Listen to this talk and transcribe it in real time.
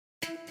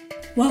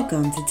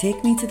Welcome to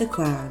Take Me to the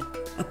Cloud,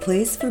 a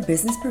place for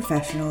business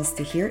professionals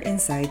to hear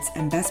insights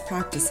and best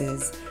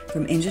practices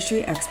from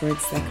industry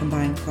experts that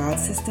combine cloud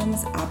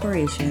systems,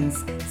 operations,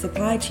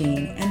 supply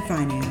chain, and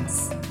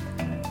finance.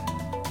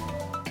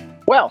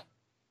 Well,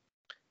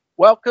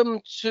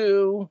 welcome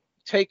to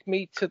Take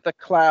Me to the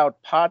Cloud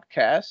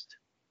podcast.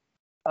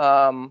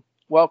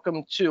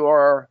 Welcome to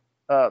our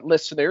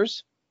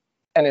listeners.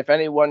 And if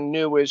anyone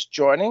new is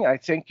joining, I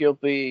think you'll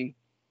be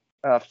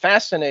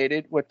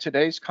fascinated with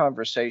today's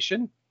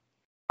conversation.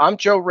 I'm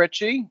Joe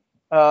Ritchie,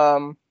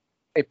 a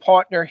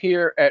partner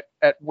here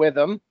at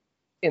Witham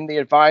in the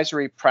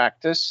advisory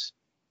practice,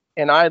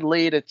 and I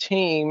lead a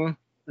team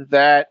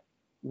that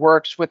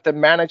works with the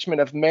management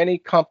of many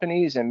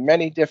companies in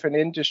many different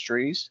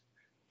industries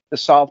to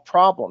solve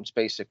problems,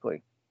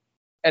 basically.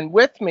 And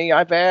with me,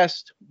 I've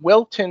asked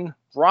Wilton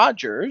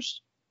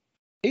Rogers.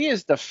 He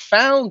is the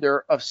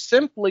founder of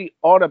Simply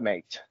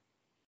Automate.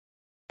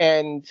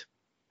 And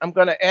I'm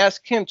going to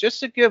ask him just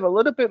to give a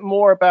little bit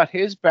more about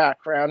his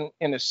background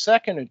in a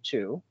second or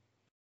two.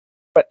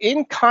 But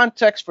in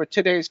context for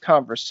today's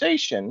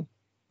conversation,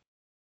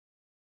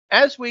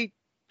 as we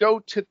go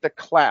to the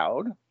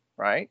cloud,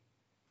 right?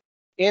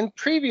 In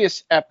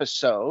previous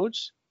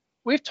episodes,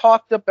 we've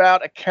talked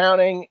about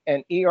accounting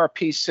and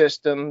ERP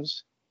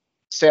systems,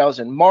 sales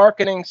and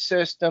marketing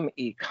system,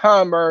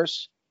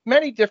 e-commerce,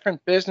 many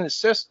different business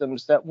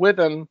systems that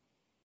Witham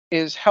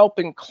is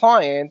helping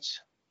clients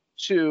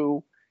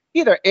to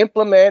either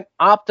implement,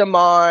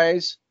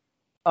 optimize,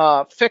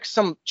 fix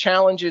some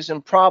challenges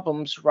and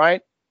problems,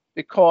 right?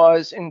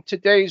 Because in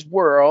today's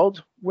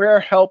world, we're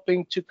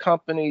helping to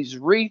companies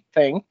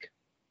rethink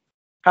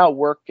how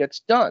work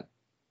gets done.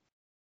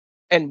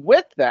 And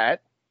with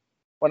that,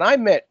 when I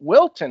met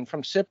Wilton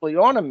from Simply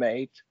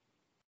Automate,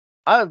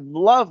 I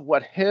love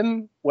what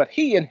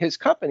he and his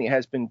company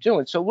has been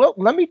doing. So,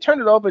 Wilton, let me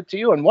turn it over to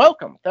you and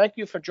welcome. Thank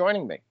you for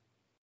joining me.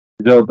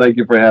 Joe, thank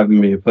you for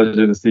having me.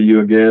 Pleasure to see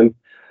you again.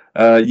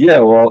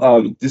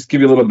 Just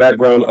give you a little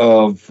background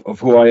of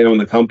who I am in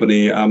the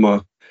company. I'm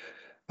a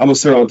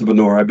serial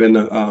entrepreneur. I've been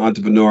an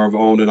entrepreneur. I've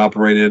owned and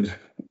operated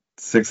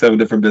 6, 7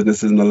 different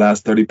businesses in the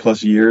last 30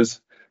 plus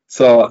years.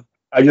 So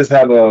I just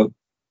have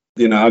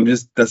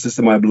that's just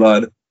in my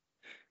blood.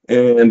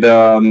 And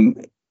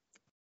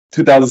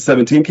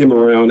 2017 came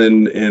around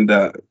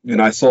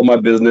and I sold my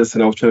business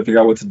and I was trying to figure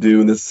out what to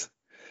do. And this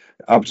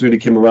opportunity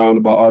came around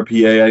about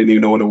RPA. I didn't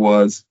even know what it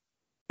was.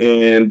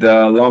 And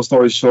long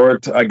story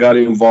short, I got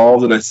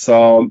involved and I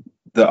saw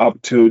the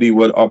opportunity,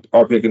 what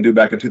RPA can do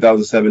back in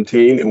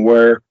 2017 and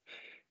what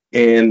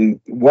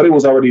it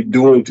was already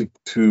doing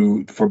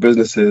for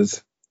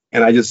businesses.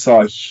 And I just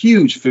saw a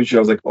huge future. I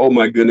was like, oh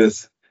my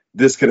goodness,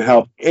 this can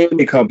help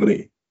any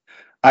company.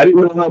 I didn't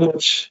know how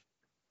much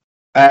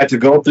I had to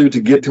go through to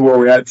get to where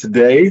we're at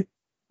today,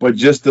 but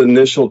just the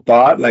initial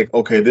thought, like,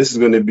 okay, this is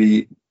going to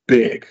be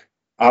big.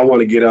 I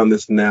want to get on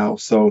this now.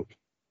 So,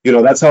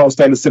 that's how I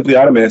started Simply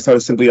Automate. I started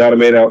Simply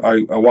Automate.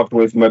 I walked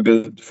away from my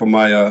business, from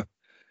my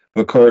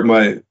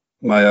client,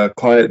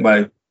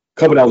 my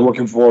company I was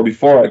working for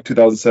before, like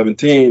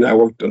 2017. I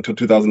worked until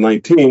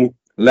 2019,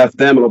 left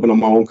them and opened up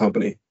my own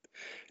company.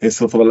 And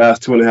so for the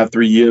last 2.5,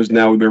 3 years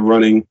now, we've been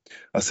running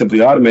Simply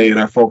Automate, and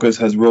our focus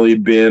has really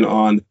been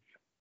on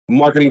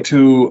marketing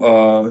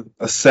to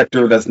a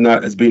sector that's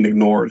not as being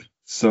ignored.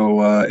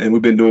 So,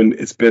 and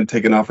it's been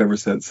taking off ever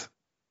since.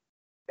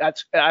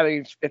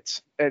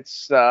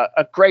 It's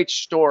a great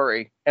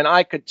story. And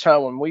I could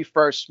tell when we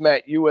first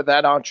met, you were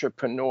that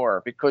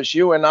entrepreneur because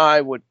you and I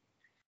would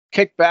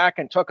kick back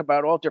and talk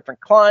about all different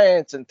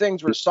clients and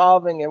things we're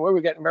solving, and we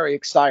were getting very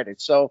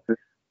excited. So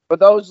for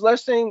those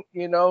listening,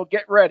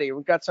 get ready.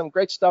 We've got some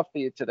great stuff for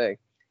you today.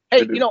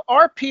 Hey,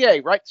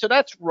 RPA, right? So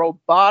that's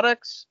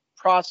robotics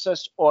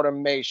process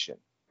automation,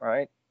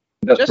 right?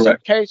 That's Just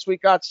correct. In case we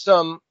got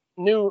some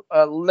new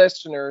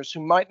listeners who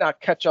might not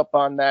catch up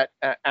on that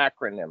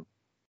acronym.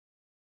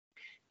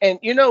 And,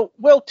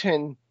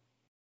 Wilton,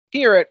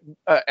 here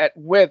at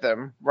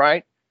Witham,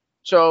 right?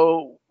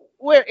 So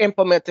we're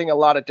implementing a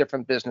lot of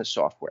different business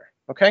software,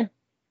 okay?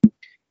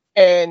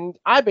 And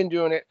I've been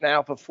doing it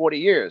now for 40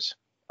 years.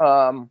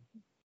 And,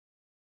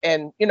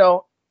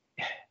 it's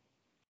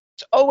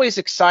always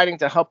exciting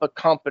to help a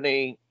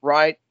company,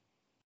 right,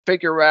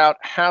 figure out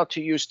how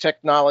to use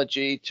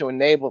technology to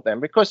enable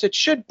them because it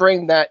should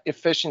bring that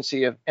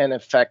efficiency and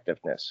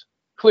effectiveness,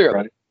 clearly,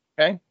 Right.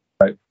 Okay?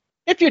 Right.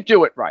 If you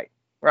do it right.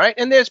 Right.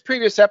 And there's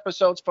previous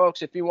episodes,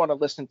 folks, if you want to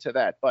listen to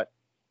that. But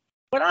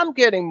what I'm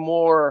getting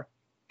more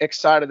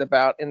excited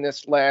about in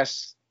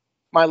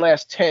my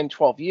last 10,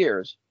 12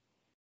 years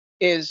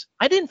is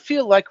I didn't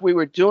feel like we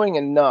were doing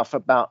enough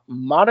about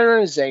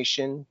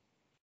modernization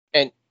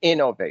and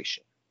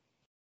innovation.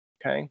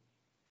 Okay.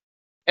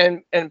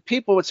 And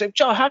people would say,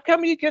 Joe, how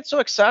come you get so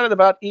excited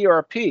about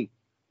ERP?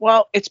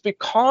 Well, it's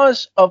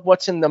because of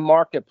what's in the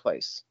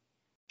marketplace.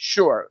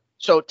 Sure.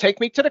 So take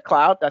me to the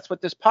cloud. That's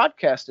what this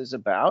podcast is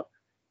about.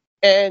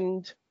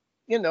 And,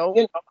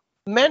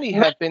 many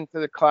have been to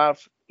the cloud,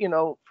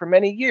 for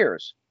many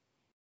years.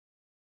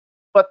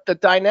 But the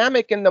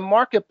dynamic in the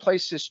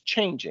marketplace is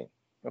changing.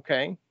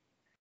 Okay.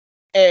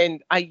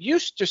 And I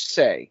used to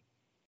say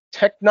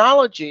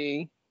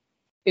technology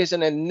is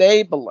an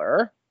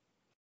enabler,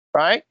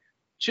 right,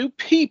 to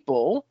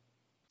people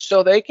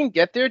so they can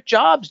get their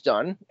jobs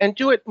done and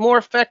do it more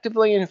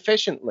effectively and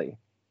efficiently.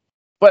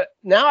 But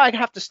now I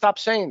have to stop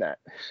saying that.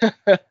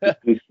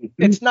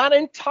 It's not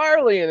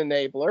entirely an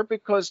enabler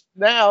because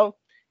now,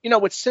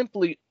 with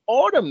simply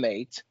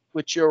automate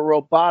with your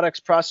robotics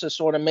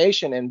process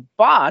automation and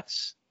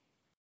bots,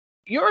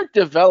 you're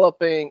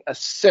developing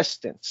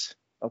assistants.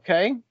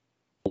 Okay.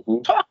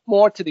 Mhm. Talk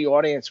more to the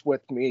audience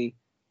with me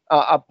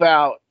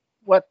about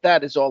what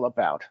that is all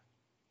about.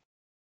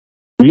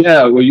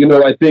 Yeah,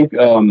 well, I think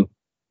the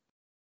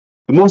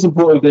most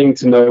important thing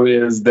to know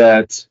is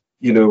that,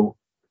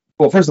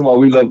 well, first of all,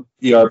 we love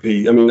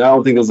ERP. I mean, I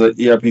don't think there's an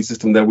ERP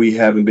system that we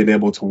haven't been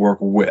able to work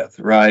with,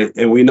 right?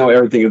 And we know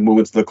everything is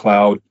moving to the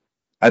cloud.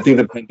 I think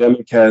the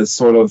pandemic has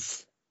sort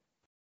of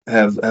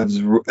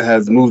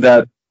has moved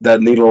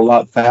that needle a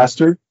lot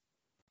faster.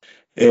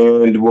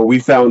 And what we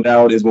found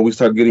out is when we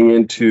start getting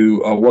into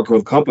working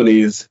with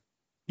companies,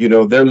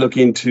 they're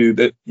looking to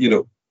that,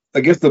 I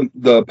guess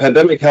the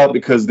pandemic helped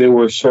because they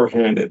were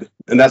shorthanded.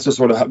 And that's just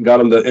sort of got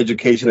them the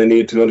education they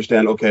needed to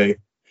understand, okay,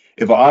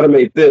 if I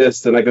automate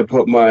this, then I can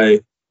put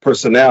my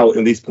personnel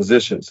in these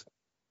positions.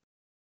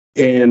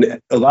 And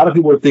a lot of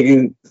people were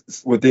thinking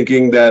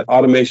that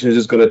automation is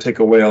just going to take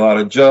away a lot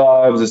of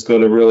jobs. It's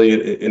going to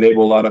really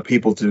enable a lot of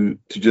people to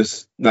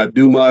just not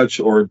do much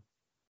or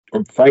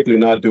frankly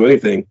not do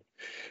anything.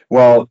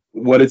 Well,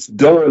 what it's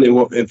done,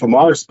 and from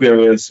our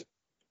experience,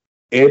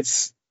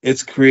 it's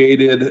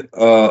created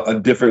a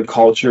different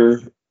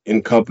culture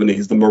in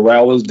companies. The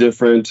morale is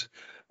different.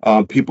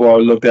 People are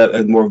looked at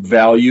as more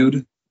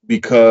valued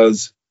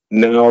because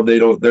now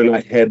they're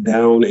not head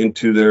down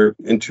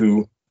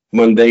into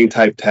mundane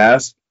type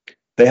tasks.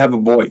 They have a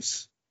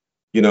voice.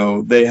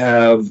 They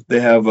have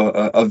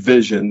a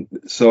vision.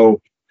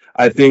 So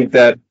I think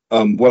that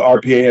what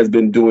RPA has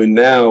been doing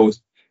now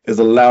is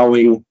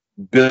allowing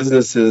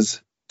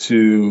businesses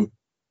to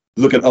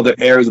look at other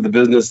areas of the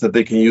business that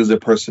they can use their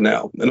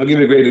personnel. And I'll give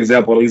you a great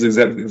example. I use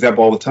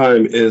example all the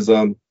time is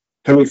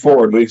Henry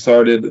Ford when he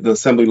started the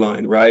assembly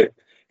line, right?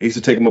 It used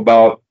to take him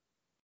about,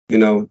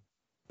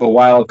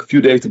 a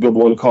few days to build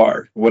one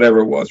car, whatever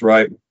it was,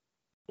 right?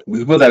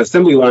 We put that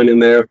assembly line in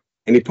there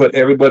and he put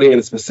everybody in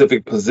a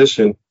specific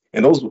position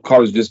and those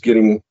cars are just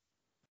getting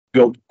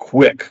built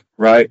quick,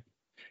 right?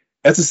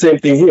 That's the same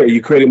thing here.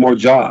 You're creating more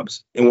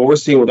jobs. And what we're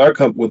seeing with our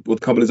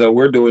with companies that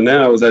we're doing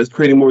now is that it's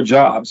creating more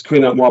jobs,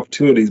 creating out more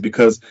opportunities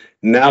because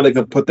now they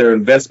can put their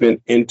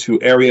investment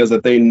into areas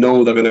that they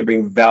know they're going to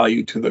bring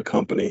value to the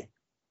company,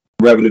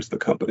 revenue to the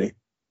company.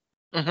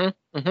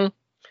 Mm-hmm.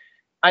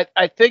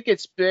 I think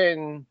it's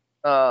been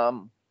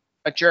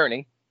a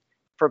journey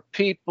for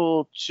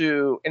people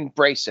to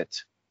embrace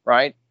it,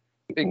 right?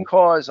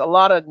 Because a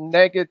lot of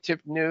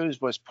negative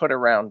news was put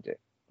around it.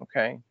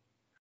 Okay.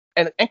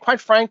 And quite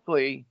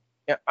frankly,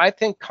 I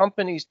think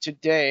companies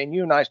today, and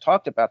you and I have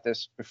talked about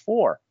this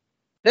before,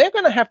 they're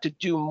going to have to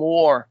do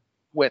more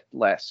with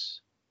less,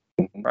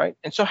 right?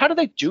 And so how do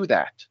they do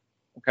that?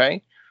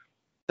 Okay.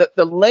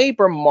 The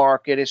labor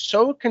market is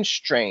so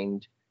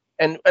constrained,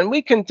 and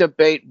we can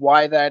debate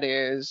why that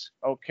is.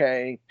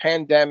 Okay.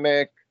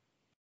 Pandemic,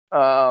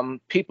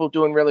 people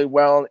doing really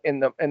well in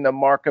the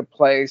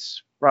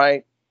marketplace,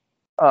 right?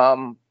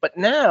 But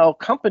now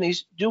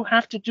companies do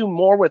have to do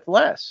more with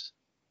less.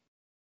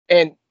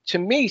 And to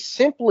me,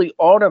 simply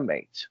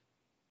automate,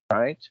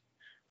 right,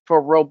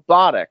 for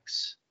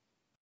robotics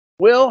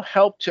will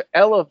help to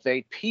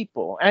elevate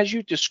people, as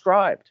you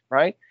described,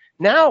 right?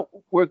 Now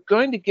we're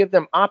going to give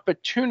them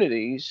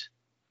opportunities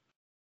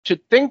to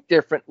think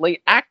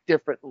differently, act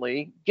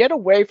differently, get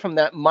away from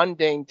that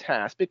mundane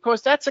task,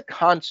 because that's a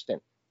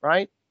constant,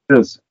 right?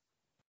 Yes.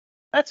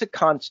 That's a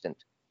constant.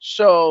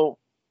 So,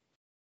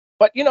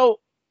 but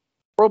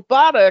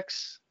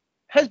robotics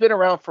has been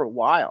around for a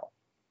while,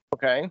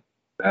 okay?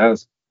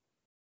 Yes.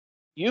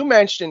 You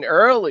mentioned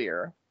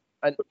earlier,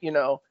 an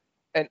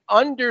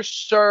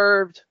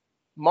underserved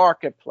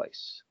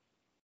marketplace.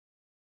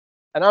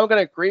 And I'm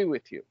going to agree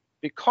with you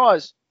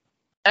because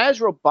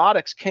as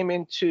robotics came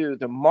into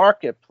the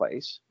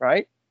marketplace,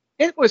 right,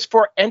 it was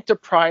for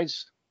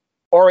enterprise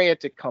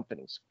oriented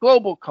companies,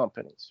 global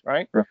companies,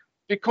 right? Right.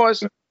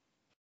 Because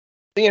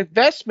the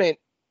investment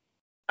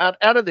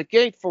out of the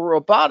gate for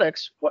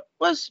robotics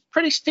was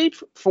pretty steep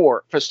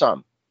for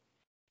some.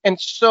 And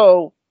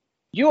so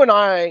you and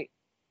I,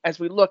 as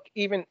we look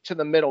even to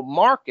the middle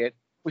market,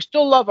 we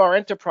still love our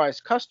enterprise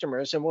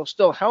customers and we'll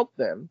still help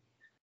them.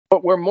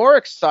 But we're more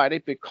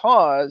excited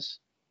because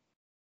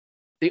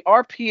the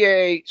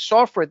RPA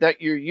software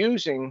that you're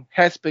using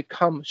has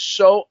become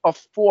so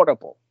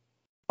affordable.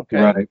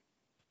 Okay. Right.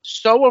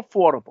 So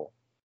affordable.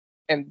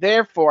 And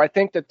therefore, I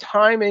think the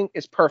timing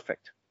is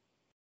perfect,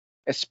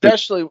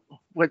 especially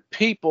with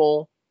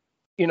people,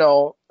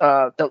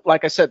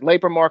 like I said,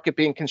 labor market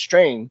being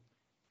constrained.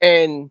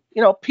 And,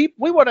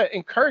 we want to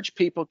encourage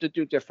people to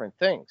do different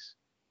things.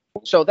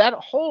 So that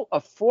whole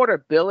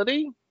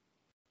affordability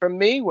for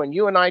me, when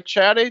you and I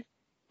chatted,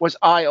 was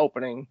eye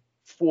opening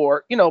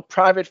for,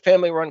 private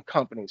family-run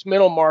companies,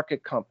 middle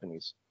market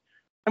companies.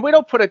 And we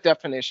don't put a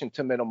definition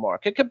to middle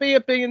market. It could be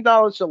 $1 billion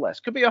or less.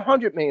 It could be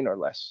 100 million or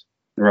less.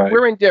 Right.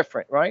 We're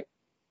indifferent, right?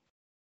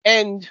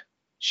 And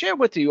share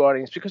with the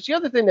audience, because the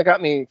other thing that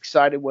got me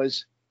excited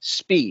was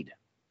speed,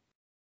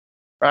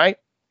 right?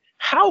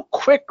 How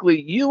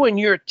quickly you and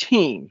your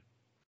team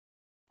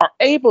are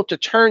able to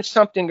turn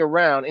something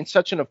around in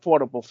such an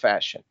affordable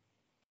fashion.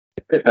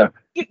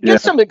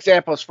 Get some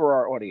examples for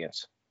our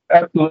audience.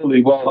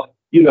 Absolutely. Well,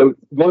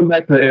 going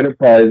back to the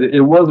enterprise,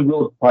 it was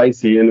real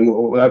pricey. And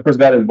when I first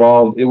got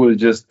involved, it was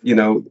just,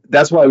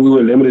 that's why we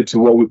were limited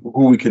to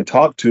who we can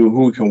talk to,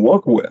 who we can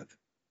work with.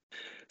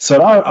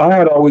 So I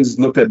had always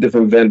looked at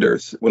different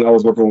vendors when I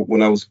was working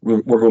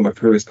with my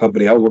previous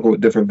company. I was working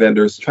with different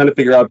vendors, trying to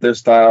figure out their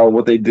style,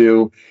 what they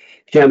do,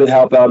 can they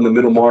help out in the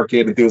middle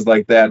market and things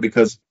like that.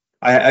 Because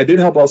I did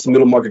help out some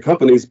middle market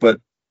companies,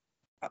 but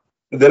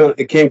then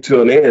it came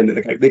to an end.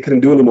 They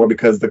couldn't do it anymore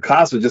because the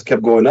costs just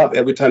kept going up.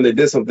 Every time they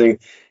did something,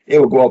 it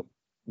would go up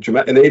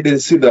dramatically. And they didn't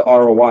see the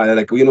ROI. They're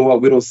like, you know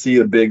what? We don't see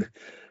a big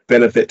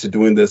benefit to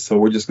doing this, so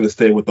we're just going to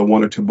stay with the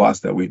one or two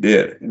bots that we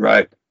did,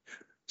 right?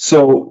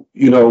 So,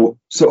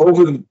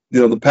 over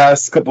the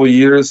past couple of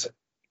years,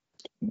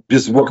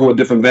 just working with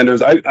different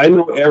vendors, I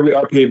know every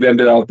RPA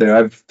vendor out there.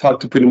 I've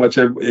talked to pretty much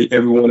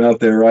everyone out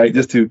there, right?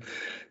 Just to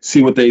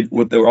see what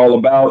they're all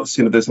about,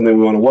 see if there's something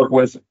we want to work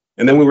with.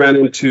 And then we ran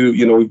into,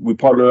 we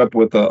partnered up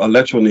with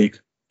Electronique.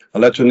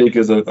 Electronique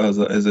is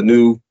a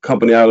new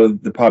company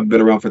they've probably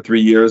been around for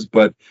 3 years,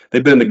 but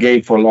they've been in the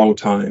game for a long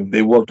time.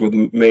 They worked with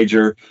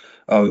major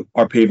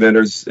RPA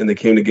vendors, and they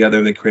came together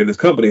and they created this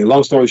company.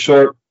 Long story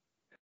short,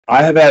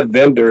 I have had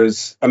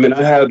vendors. I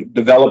had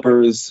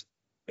developers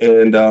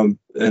and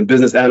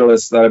business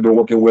analysts that I've been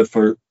working with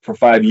for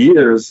 5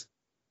 years,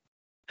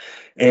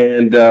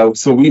 and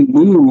so we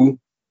knew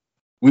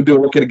we've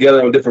been working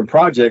together on different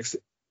projects.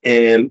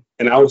 And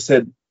I always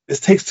said, this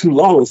takes too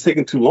long. It's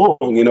taking too long.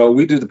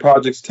 We do the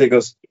projects take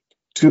us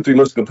 2-3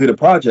 months to complete a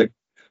project.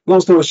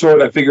 Long story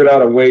short, I figured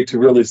out a way to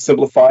really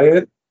simplify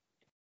it.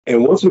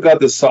 And once we got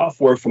this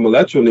software from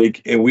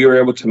Electronique and we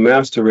were able to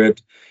master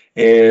it,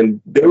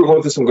 and they were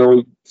going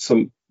through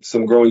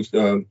some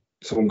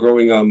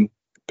growing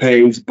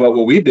pains. But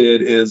what we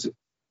did is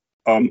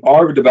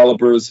our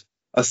developers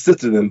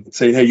assisted them,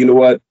 saying, hey, you know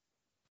what?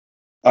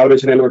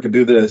 Automation Network can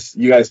do this.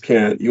 You guys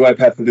can't.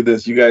 UiPath can do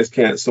this. You guys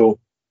can't. So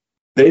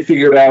they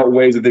figured out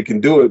ways that they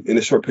can do it in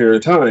a short period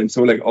of time.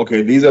 So we're like,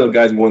 okay, these are the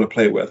guys we want to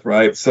play with,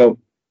 right? So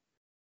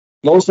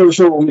long story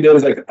short, what we did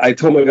is I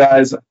told my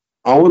guys,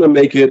 I want to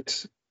make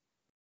it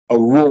a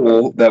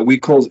rule that we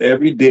close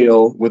every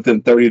deal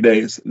within 30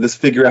 days. Let's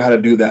figure out how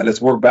to do that. Let's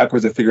work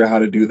backwards and figure out how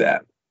to do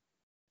that.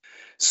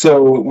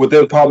 So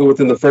within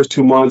the first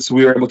 2 months,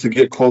 we were able to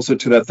get closer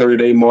to that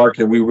 30-day mark,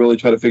 and we really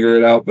try to figure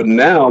it out. But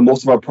now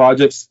most of our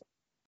projects,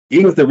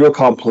 even if they're real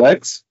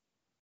complex,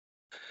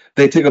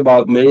 they take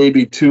about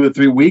maybe 2 or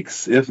 3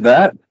 weeks, if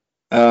that.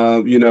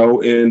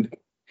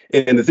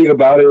 And the thing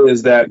about it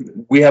is that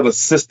we have a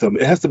system.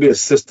 It has to be a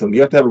system.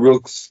 You have to have a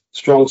real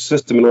strong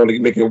system in order to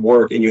make it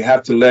work, and you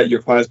have to let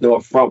your clients know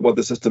up front what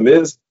the system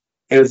is.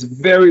 And it's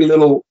very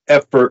little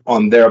effort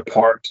on their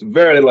part.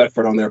 Very little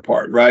effort on their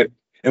part, right?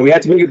 And we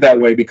had to make it that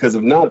way because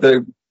if not,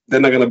 they're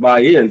not going to buy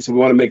in. So we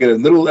want to make it as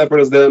little effort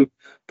as them,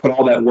 put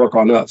all that work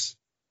on us.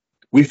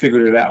 We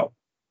figured it out.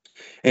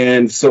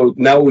 And so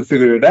now we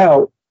figured it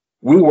out,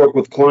 we work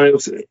with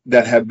clients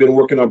that have been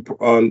working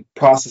on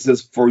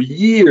processes for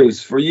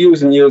years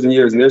and years and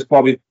years. And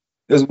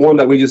there's one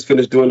that we just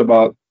finished doing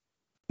about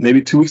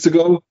maybe 2 weeks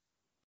ago.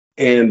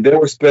 And they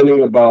were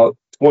spending about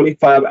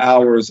 25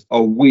 hours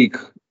a week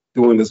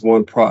doing this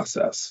one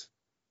process,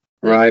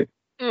 right?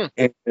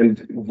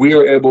 And we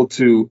are able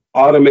to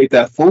automate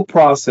that full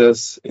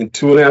process in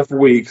 2.5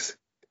 weeks.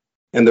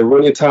 And the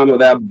running time of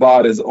that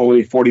bot is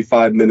only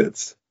 45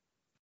 minutes.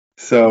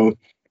 So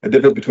a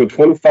difference between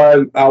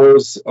 25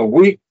 hours a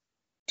week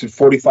to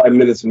 45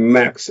 minutes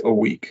max a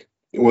week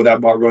with that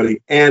bot running,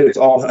 and it's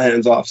all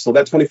hands off. So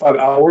that 25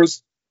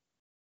 hours,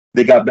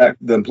 the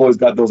employees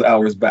got those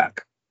hours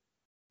back.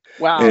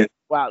 Wow.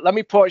 Let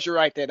me pause you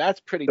right there.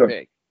 That's pretty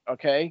big.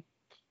 Okay.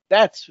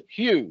 That's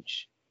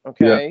huge.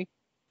 Okay. Yeah.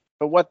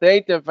 But what they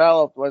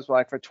developed was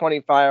like for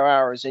 25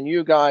 hours, and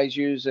you guys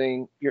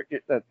using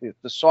the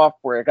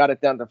software got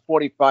it down to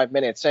 45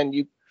 minutes, and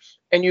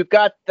you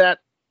got that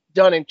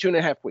done in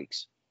 2.5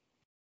 weeks.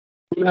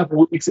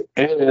 2.5 weeks,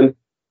 and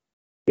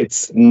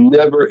it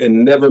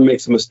never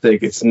makes a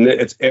mistake.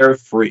 It's error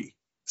free,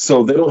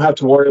 so they don't have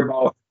to worry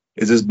about,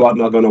 is this bot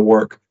not going to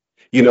work?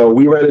 We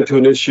ran into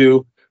an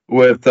issue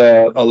with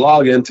a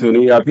login to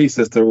an ERP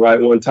system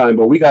one time,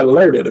 but we got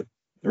alerted,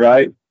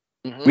 right?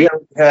 Mm-hmm. We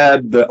haven't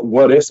had the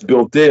what ifs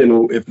built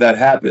in if that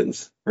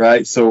happens,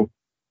 right? So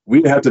we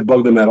didn't have to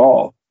bug them at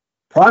all.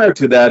 Prior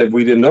to that, if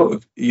we didn't know,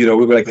 we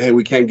were like, hey,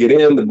 we can't get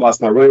in, the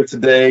bot's not running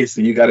today,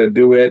 so you got to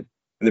do it.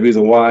 And the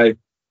reason why,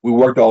 we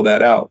worked all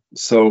that out.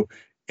 So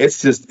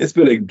it's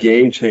been a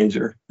game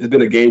changer. It's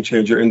been a game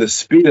changer. And the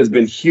speed has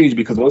been huge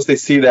because once they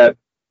see that,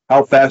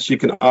 how fast you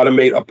can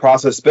automate a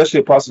process,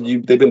 especially a process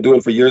they've been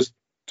doing for years,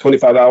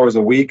 25 hours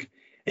a week,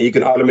 and you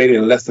can automate it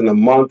in less than a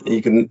month, and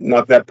you can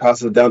knock that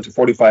process down to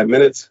 45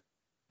 minutes.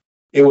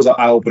 It was an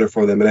eye opener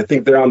for them, and I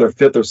think they're on their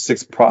 5th or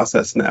 6th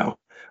process now.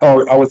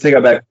 Oh, I would take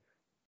it back.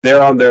 They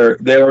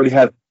already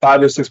had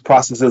 5 or 6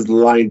 processes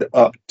lined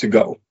up to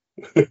go.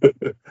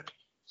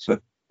 So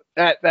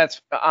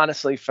that's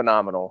honestly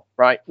phenomenal,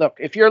 right? Look,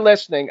 if you're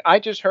listening, I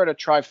just heard a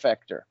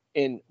trifecta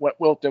in what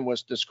Wilton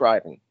was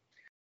describing.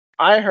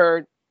 I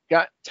heard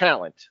got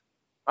talent.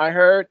 I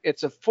heard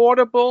it's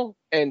affordable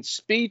and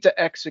speed to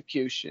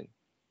execution.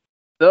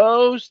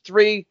 Those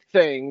 3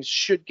 things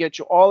should get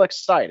you all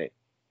excited,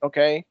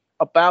 okay,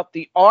 about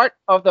the art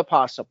of the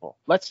possible.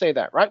 Let's say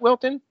that, right,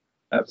 Wilton?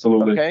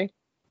 Absolutely. Okay.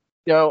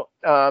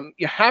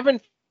 You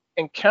haven't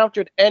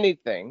encountered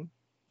anything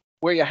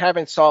where you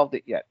haven't solved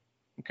it yet.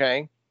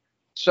 Okay.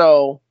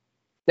 So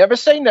never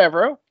say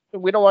never.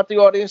 We don't want the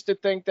audience to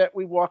think that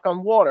we walk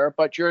on water,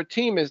 but your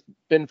team has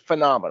been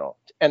phenomenal.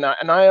 And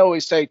I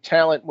always say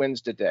talent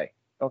wins the day.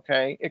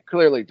 Okay. It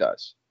clearly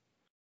does.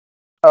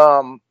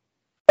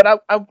 But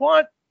I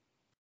want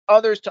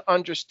others to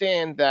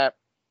understand that,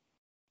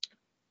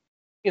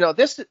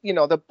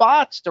 the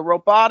bots, the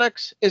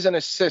robotics is an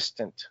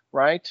assistant,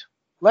 right?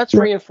 Let's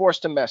reinforce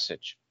the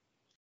message.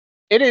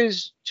 It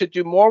is to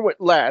do more with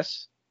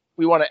less.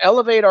 We want to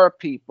elevate our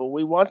people.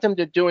 We want them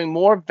to doing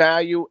more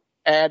value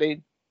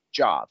added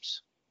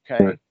jobs.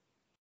 Okay. Right.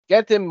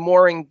 Get them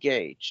more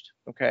engaged.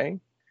 Okay.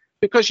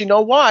 Because you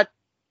know what?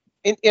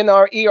 In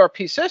our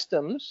ERP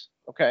systems,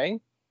 okay,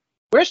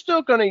 we're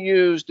still going to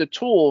use the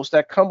tools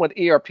that come with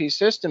ERP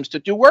systems to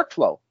do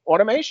workflow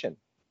automation.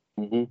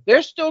 Mm-hmm.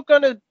 They're still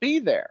going to be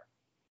there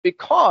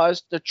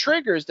because the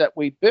triggers that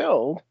we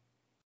build,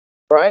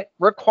 right,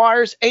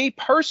 requires a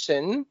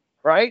person,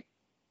 right,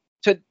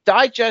 to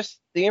digest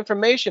the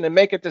information and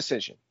make a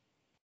decision.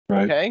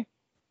 Right. Okay.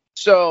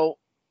 So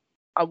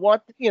I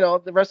want,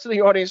 the rest of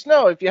the audience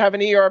know if you have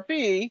an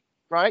ERP,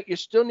 right, you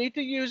still need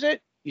to use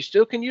it. You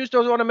still can use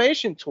those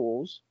automation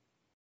tools.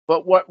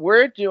 But what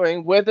we're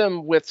doing with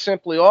them with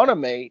Simply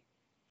Automate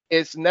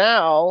is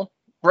now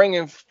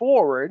bringing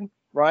forward,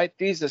 right,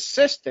 these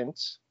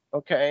assistants,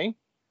 okay,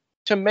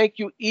 to make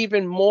you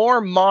even more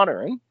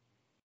modern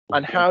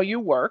on how you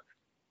work.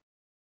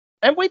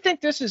 And we think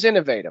this is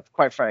innovative,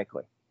 quite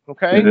frankly.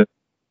 Okay.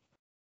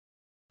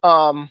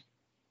 Mm-hmm.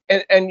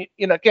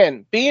 And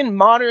again, being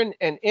modern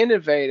and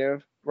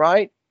innovative,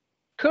 right,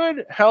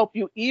 could help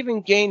you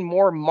even gain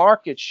more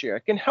market share.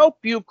 It can help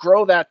you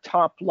grow that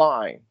top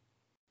line.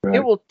 Right.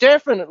 It will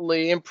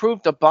definitely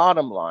improve the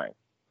bottom line.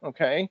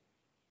 Okay.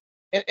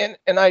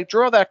 And I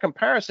draw that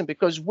comparison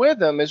because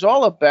Rhythm is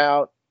all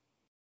about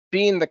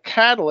being the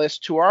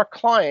catalyst to our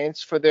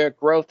clients for their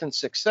growth and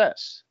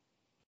success.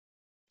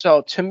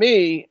 So to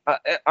me,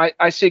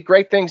 I see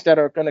great things that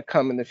are going to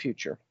come in the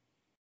future.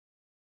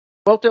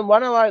 Wilton, why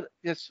don't I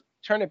just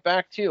turn it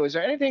back to you? Is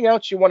there anything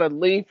else you want to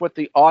leave with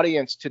the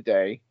audience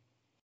today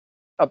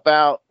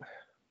about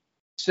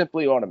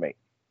Simply Automate?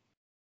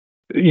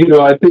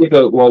 I think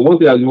one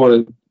thing I just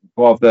want to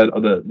go off that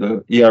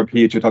the ERP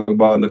that you're talking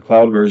about in the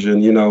cloud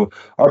version.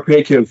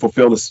 RPA can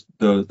fulfill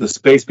the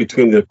space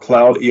between the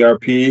cloud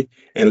ERP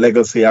and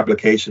legacy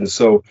applications.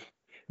 So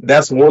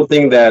that's one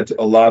thing that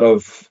a lot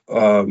of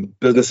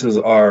businesses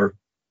are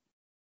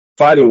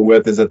fighting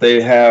with, is that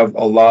they have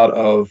a lot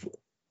of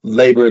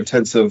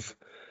labor-intensive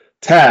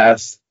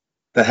tasks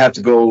that have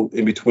to go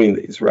in between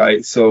these,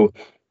 right? So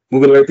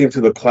moving everything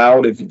to the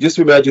cloud, if you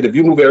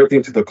move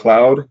everything to the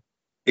cloud,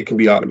 it can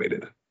be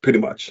automated pretty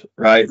much,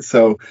 right?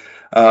 So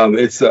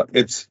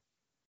it's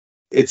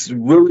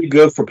really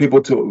good for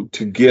people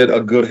to get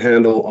a good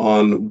handle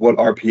on what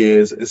RPA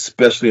is,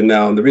 especially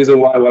now. And the reason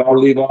why what I'll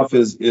leave off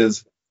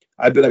is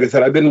I've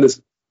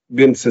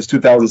been since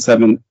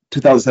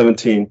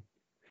 2017.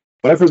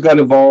 When I first got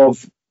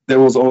involved,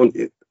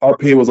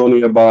 RPA was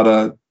only about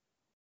a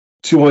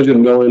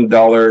 $200 million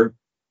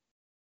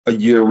a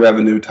year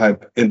revenue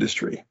type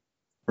industry,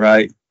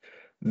 right?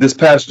 This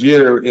past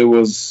year, it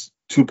was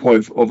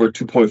over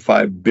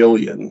 2.5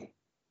 billion,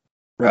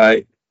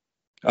 right?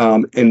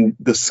 And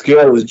the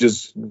scale is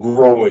just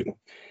growing.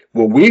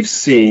 What we've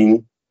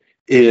seen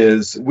a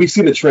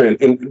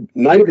trend, and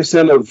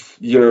 90% of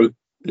your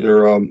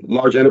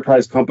large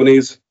enterprise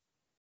companies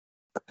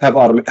have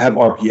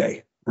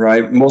RPA,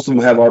 right? Most of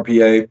them have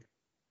RPA,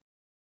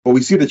 but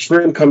we see the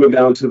trend coming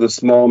down to the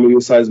small,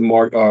 medium-sized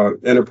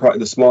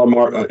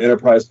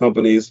enterprise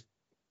companies,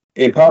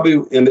 and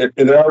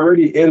they're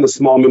already in the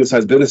small,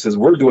 medium-sized businesses.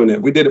 We're doing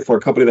it. We did it for a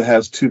company that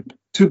has two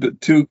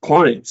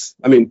employees,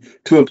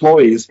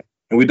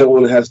 and we done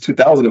one that has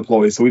 2,000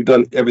 employees. So we've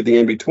done everything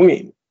in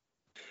between.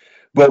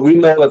 But we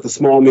know that the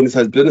small,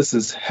 medium-sized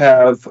businesses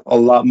have a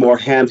lot more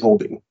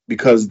hand-holding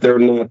because they're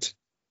not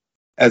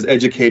as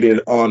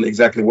educated on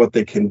exactly what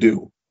they can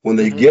do. When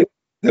they get it,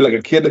 they're like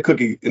a kid in a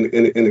cookie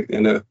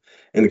in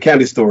a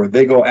candy store.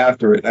 They go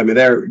after it. I mean,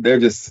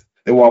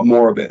 they want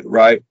more of it,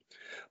 right?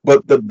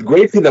 But the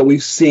great thing that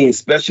we've seen,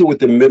 especially with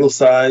the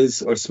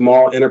middle-sized or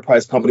small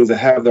enterprise companies that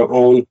have their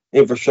own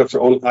infrastructure,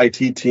 own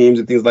IT teams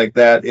and things like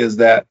that, is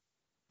that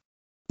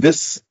the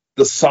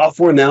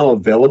software now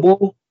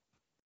available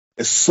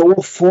It's so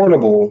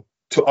affordable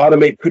to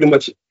automate pretty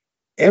much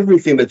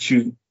everything that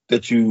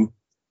you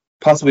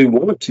possibly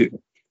want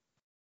to.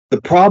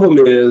 The problem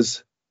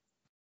is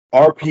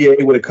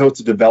RPA when it comes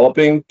to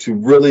developing to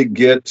really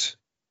get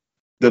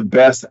the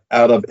best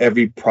out of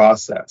every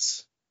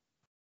process.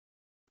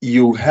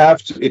 You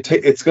have to. It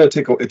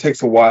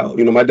takes a while.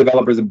 My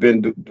developers have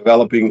been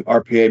developing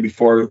RPA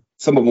before.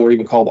 Some of them were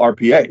even called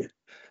RPA,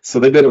 so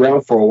they've been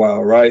around for a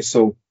while, right?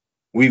 So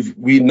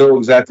we know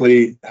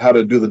exactly how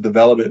to do the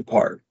development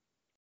part.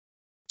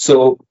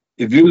 So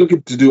if you're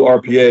looking to do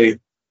RPA,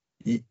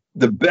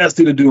 the best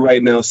thing to do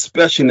right now,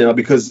 especially now,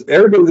 because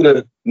everybody's going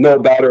to know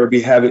about it or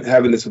be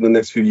having this in the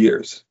next few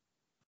years,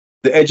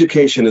 the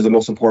education is the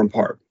most important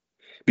part.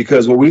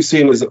 Because what we've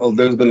seen is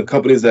there's been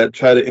companies that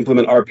try to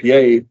implement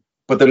RPA,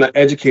 but they're not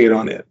educated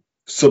on it.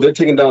 So they're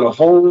taking down a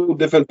whole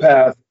different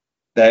path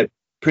that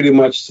pretty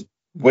much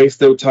wastes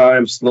their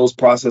time, slows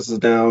processes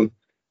down,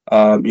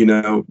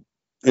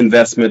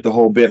 investment, the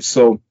whole bit.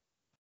 So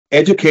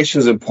education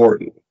is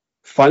important.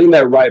 Finding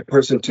that right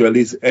person to at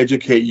least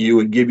educate you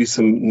and give you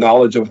some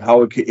knowledge of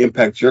how it can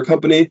impact your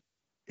company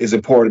is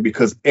important,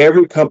 because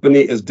every company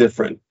is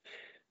different.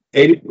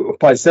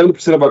 Probably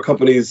 70% of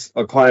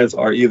our clients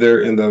are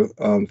either in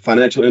the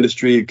financial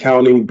industry,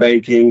 accounting,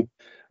 banking,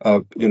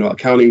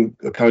 accounting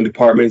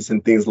departments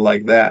and things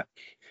like that.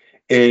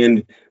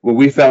 And what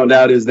we found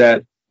out is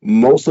that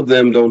most of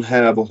them don't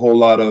have a whole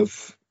lot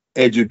of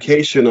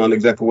education on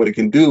exactly what it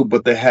can do,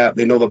 but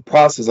they know the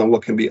process on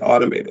what can be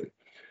automated.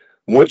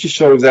 Once you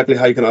show exactly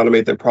how you can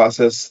automate that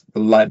process, the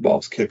light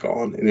bulbs kick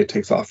on and it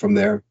takes off from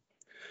there.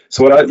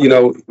 So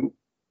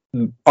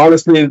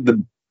honestly,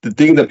 the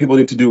thing that people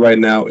need to do right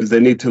now is they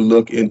need to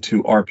look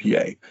into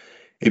RPA.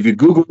 If you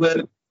Google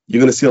it,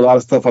 you're going to see a lot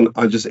of stuff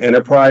on just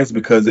enterprise,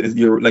 because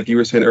like you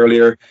were saying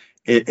earlier,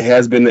 it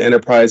has been the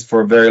enterprise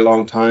for a very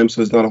long time.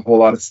 So there's not a whole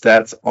lot of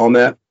stats on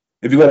that.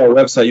 If you go to our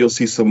website, you'll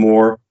see some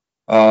more,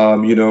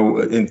 and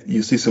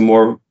you see some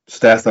more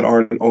stats that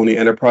aren't only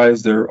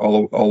enterprise. They're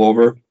all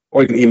over.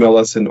 Or you can email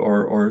us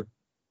or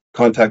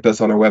contact us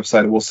on our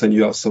website, and we'll send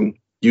you out some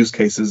use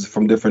cases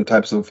from different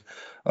types of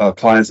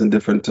clients and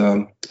different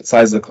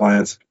sizes of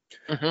clients.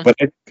 Mm-hmm. But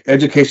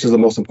education is the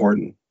most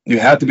important. You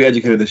have to be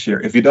educated this year.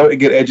 If you don't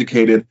get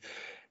educated,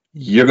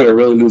 you're going to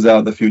really lose out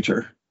in the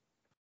future.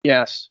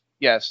 Yes.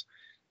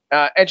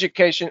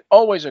 Education,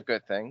 always a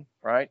good thing,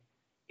 right?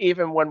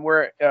 Even when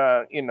we're,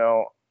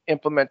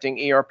 implementing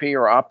ERP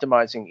or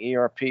optimizing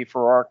ERP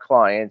for our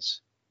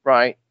clients,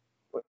 right?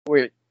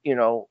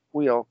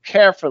 We'll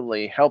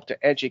carefully help to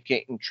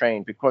educate and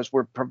train, because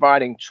we're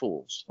providing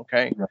tools,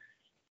 okay? Right.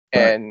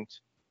 And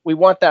we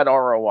want that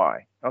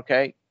ROI,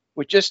 okay?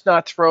 We're just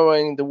not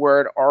throwing the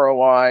word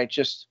ROI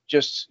just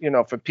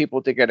for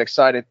people to get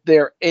excited.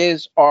 There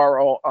is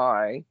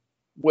ROI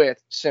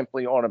with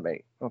Simply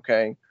Automate,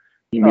 okay?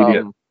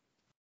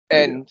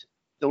 And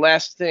the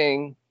last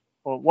thing,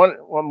 well,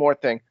 one more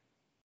thing.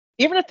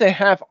 Even if they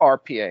have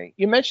RPA,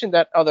 you mentioned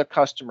that other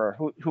customer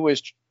who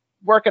is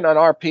working on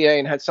RPA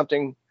and had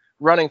something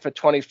running for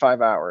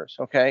 25 hours,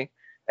 okay?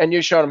 And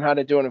you showed them how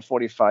to do it in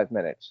 45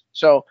 minutes.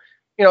 So,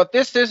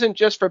 this isn't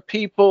just for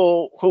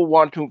people who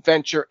want to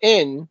venture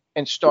in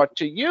and start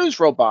to use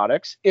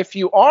robotics. If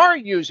you are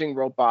using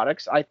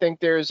robotics, I think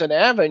there's an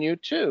avenue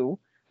too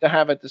to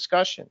have a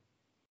discussion.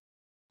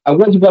 I'm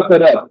glad you brought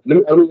that up.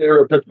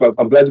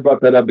 I'm glad you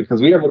brought that up,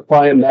 because we have a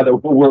client now that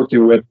we're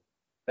working with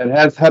that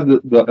has had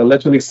the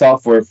electronic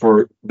software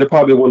they're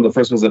probably one of the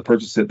first ones that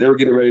purchased it. They were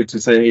getting ready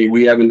to say, hey,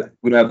 we don't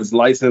have this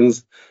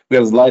license. We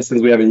have this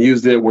license. We haven't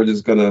used it. We're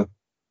just going to,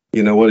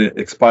 when it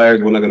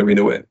expires, we're not going to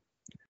renew it.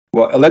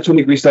 Well,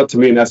 Electronic reached out to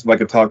me and asked if I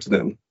could talk to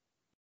them.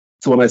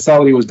 So when I saw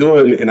what he was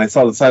doing and I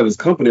saw the side of his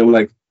company, I'm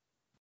like,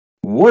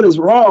 what is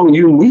wrong?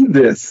 You need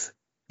this.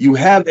 You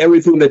have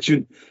everything that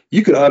you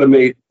can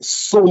automate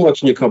so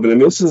much in your company. I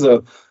mean, this is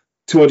a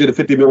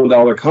 $250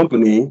 million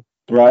company,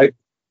 right?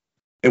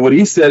 And what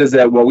he said is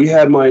that, well, we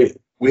had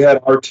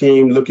our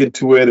team look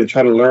into it and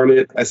try to learn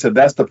it. I said,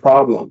 that's the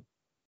problem.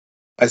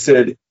 I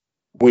said,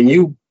 when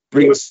you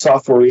bring a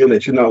software in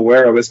that you're not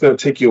aware of, it's going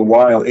to take you a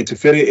while. And to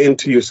fit it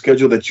into your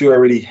schedule that you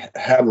already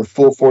have a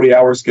full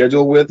 40-hour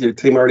schedule with, your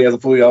team already has a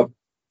fully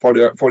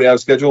 40-hour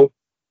schedule,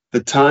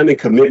 the time and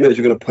commitment that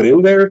you're going to put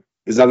in there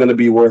is not going to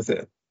be worth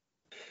it.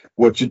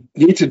 What you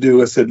need to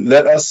do is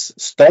let us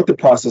start the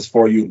process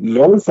for you,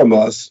 learn from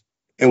us,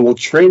 and we'll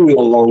train you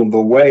along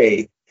the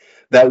way.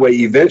 That way,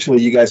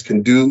 eventually, you guys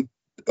can do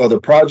other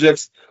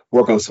projects,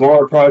 work on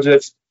smaller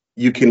projects.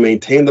 You can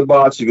maintain the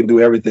bots. You can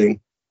do everything.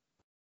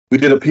 We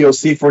did a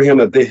POC for him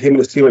that him and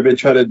his team have been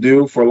trying to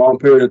do for a long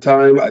period of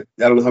time. I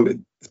don't know how many,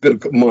 it's been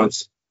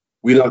months.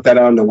 We knocked that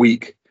out in a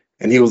week.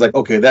 And he was like,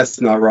 okay,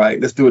 that's not right.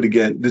 Let's do it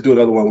again. Let's do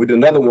another one. We did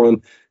another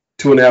one,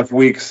 2.5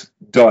 weeks,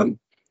 done.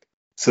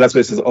 So that's what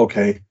he says,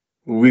 okay,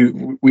 we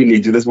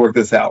need you. Let's work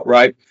this out,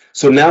 right?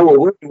 So now what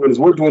we're doing is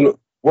we're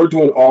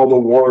doing all the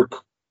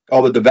work,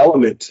 all the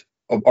development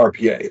of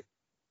RPA.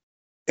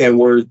 And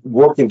we're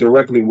working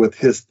directly with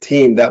his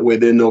team. That way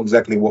they know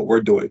exactly what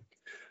we're doing.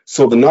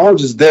 So the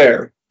knowledge is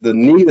there. The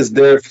need is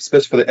there,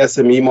 especially for the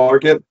SME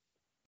market.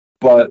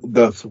 but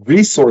the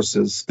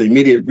resources, the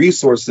immediate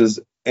resources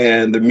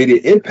and the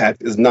immediate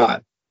impact is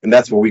not. And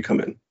that's where we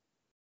come in.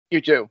 You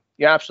do.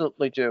 You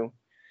absolutely do.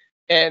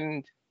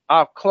 And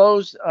I'll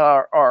close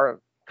our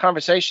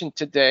conversation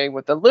today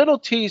with a little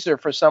teaser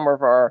for some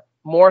of our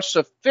more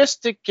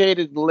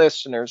sophisticated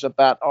listeners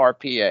about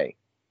RPA.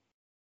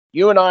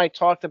 You and I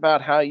talked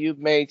about how you've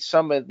made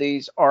some of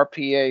these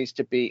RPAs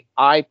to be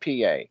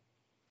IPA,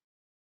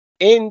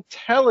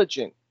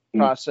 intelligent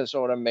process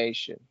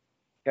automation.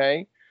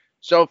 Okay.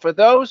 So for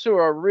those who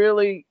are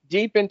really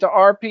deep into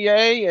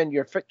RPA and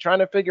you're trying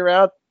to figure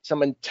out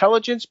some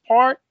intelligence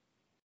part,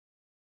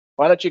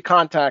 why don't you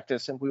contact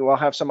us and we will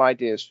have some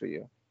ideas for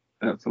you.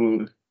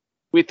 Absolutely.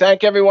 We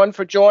thank everyone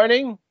for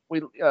joining.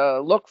 We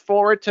look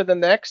forward to the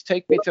next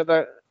Take Me to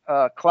the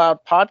Cloud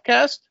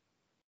podcast.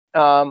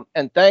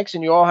 And thanks,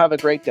 and you all have a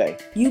great day.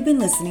 You've been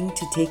listening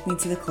to Take Me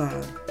to the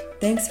Cloud.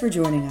 Thanks for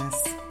joining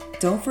us.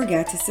 Don't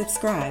forget to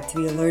subscribe to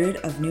be alerted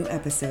of new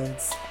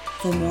episodes.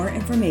 For more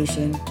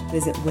information,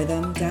 visit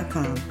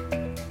withum.com.